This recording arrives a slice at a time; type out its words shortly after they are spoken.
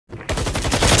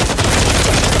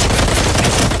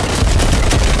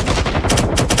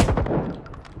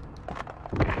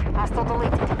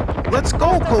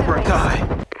go, Cobra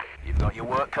Kai! You've got your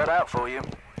work cut out for you.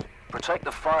 Protect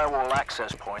the firewall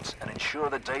access points and ensure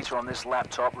the data on this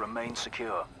laptop remains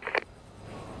secure.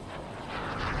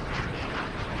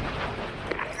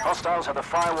 Hostiles have the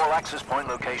firewall access point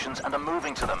locations and are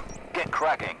moving to them. Get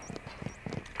cracking.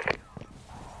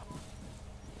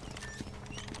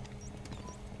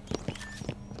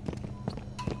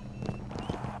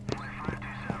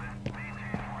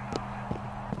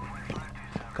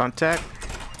 Contact.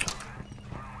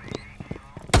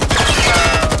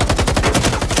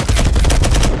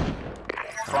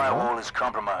 Firewall is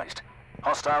compromised.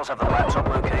 Hostiles have the laptop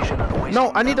location and are wasting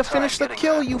No, I need to time finish the getting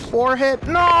kill, there. you forehead.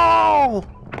 No!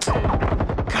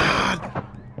 God.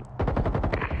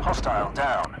 Hostile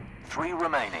down. 3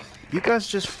 remaining. You guys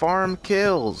just farm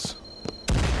kills.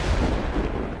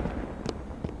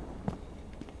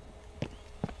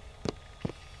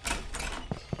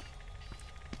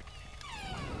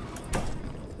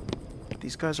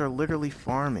 These guys are literally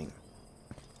farming.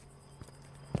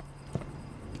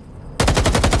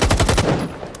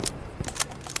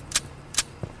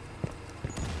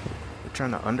 They're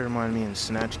trying to undermine me and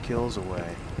snatch kills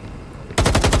away.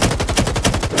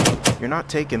 You're not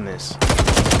taking this.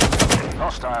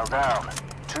 Hostile down.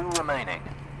 2 remaining.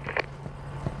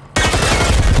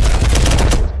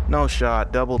 No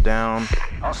shot. Double down.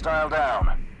 Hostile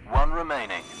down. 1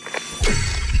 remaining.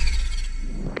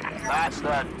 That's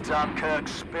the Dunkirk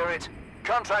spirit.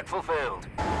 Contract fulfilled.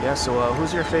 Yeah, so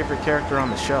who's your favorite character on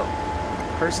the show?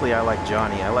 Personally, I like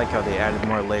Johnny. I like how they added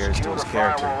more layers to his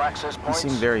character. He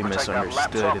seemed very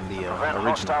misunderstood in the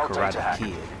original Karate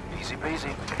Kid. Easy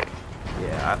peasy.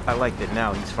 Yeah, I like that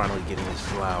now he's finally getting his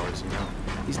flowers, you know?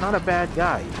 He's not a bad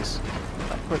guy, he just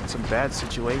got put in some bad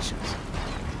situations.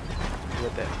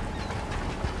 With that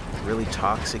really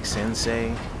toxic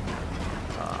sensei.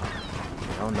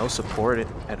 You know, no support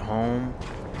at home.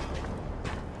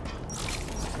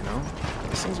 You know?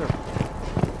 These things are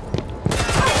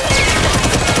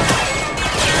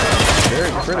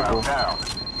very critical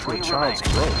to a child's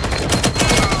growth.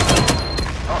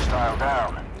 Hostile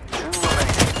down. 2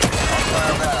 remaining.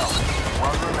 Hostile down.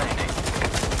 1 remaining.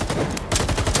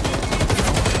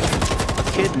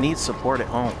 A kid needs support at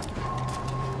home.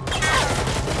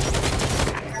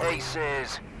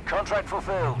 Aces. Contract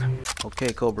fulfilled.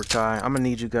 Okay, Cobra Kai, I'm gonna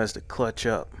need you guys to clutch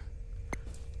up.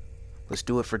 Let's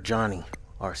do it for Johnny,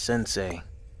 our sensei.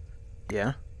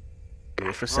 Yeah? Do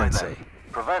it for sensei. Then.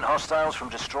 Prevent hostiles from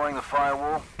destroying the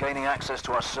firewall, gaining access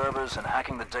to our servers, and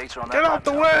hacking the data on that Get out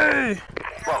the laptop. way!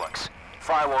 Bollocks.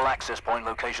 Firewall access point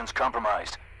locations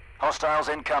compromised. Hostiles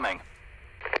incoming.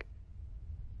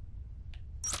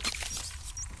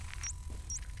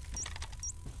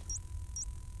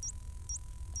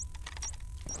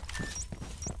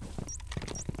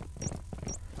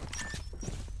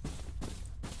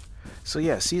 So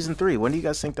yeah, Season 3, when do you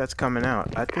guys think that's coming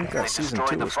out? I think Season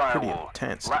 2 was pretty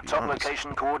intense, to be Laptop honest.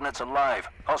 location coordinates are live.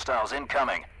 Hostiles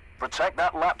incoming. Protect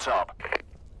that laptop.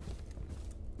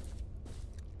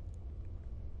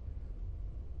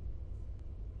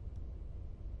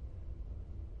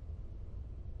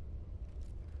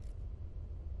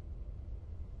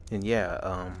 And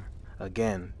yeah,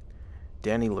 again,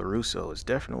 Danny LaRusso is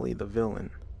definitely the villain.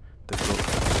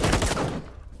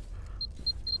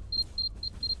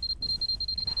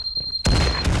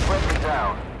 Friendly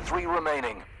down. 3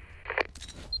 remaining.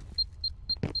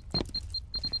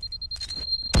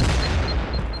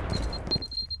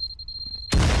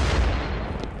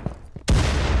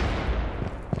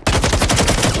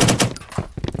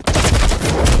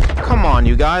 Come on,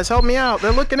 you guys, help me out.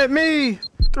 They're looking at me.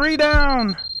 3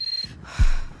 down.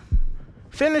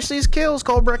 Finish these kills,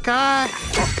 Cobra Kai.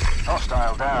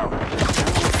 Hostile down.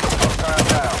 Hostile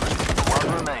down.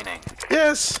 1 remaining.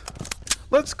 Yes.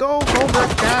 Let's go, Cobra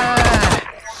Kai.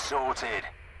 Sorted.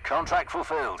 Contract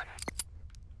fulfilled.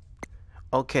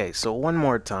 Okay, so one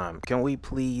more time. Can we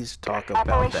please talk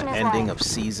about the ending of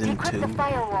Season 2?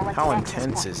 How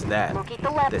intense is that?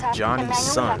 That Johnny's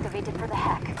son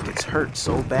gets hurt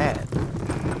so bad.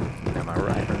 Am I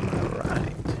right or am I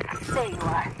right? There you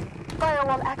are.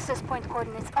 Firewall access point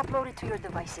coordinates uploaded to your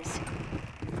devices.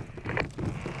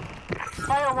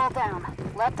 Firewall down.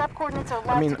 Laptop coordinates are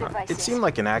live to devices. It seemed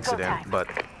like an accident, but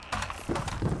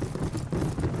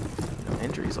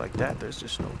injuries like that, there's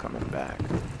just no coming back.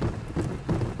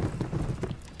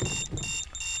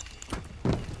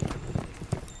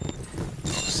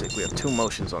 Oh, sick. We have 2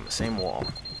 motions on the same wall.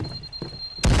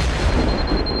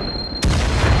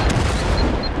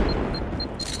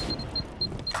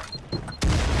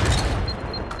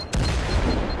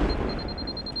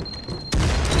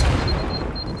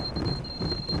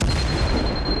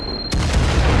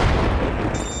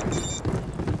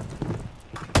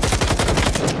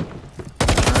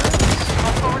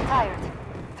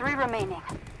 remaining.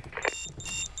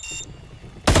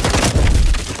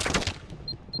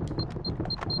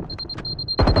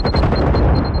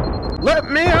 Let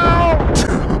me out!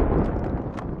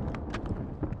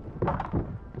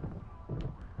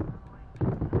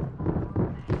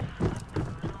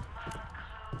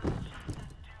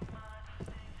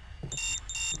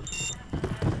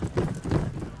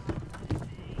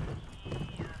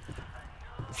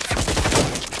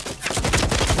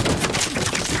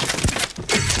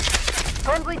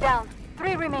 Friendly down.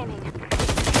 3 remaining.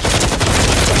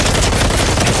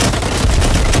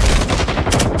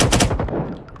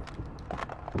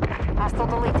 Hostile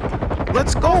deleted.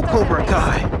 Let's go, Cobra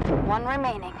Kai! 1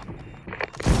 remaining.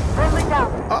 Friendly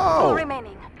down. Oh. 2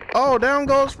 remaining. Oh, down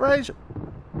goes Frazier.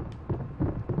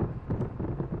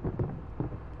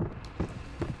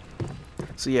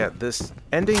 So yeah, this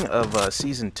ending of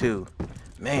season 2,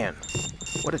 man,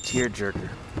 what a tearjerker.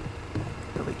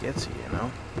 Really gets you, you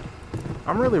know?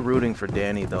 I'm really rooting for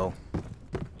Danny, though.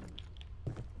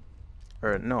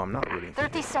 Or, no, I'm not rooting for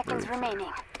 30 seconds rooting for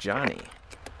remaining. Johnny,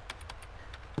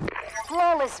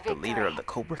 Flawless the victory. leader of the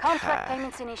Cobra Contract Kai.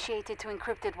 payments initiated to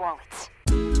encrypted wallets.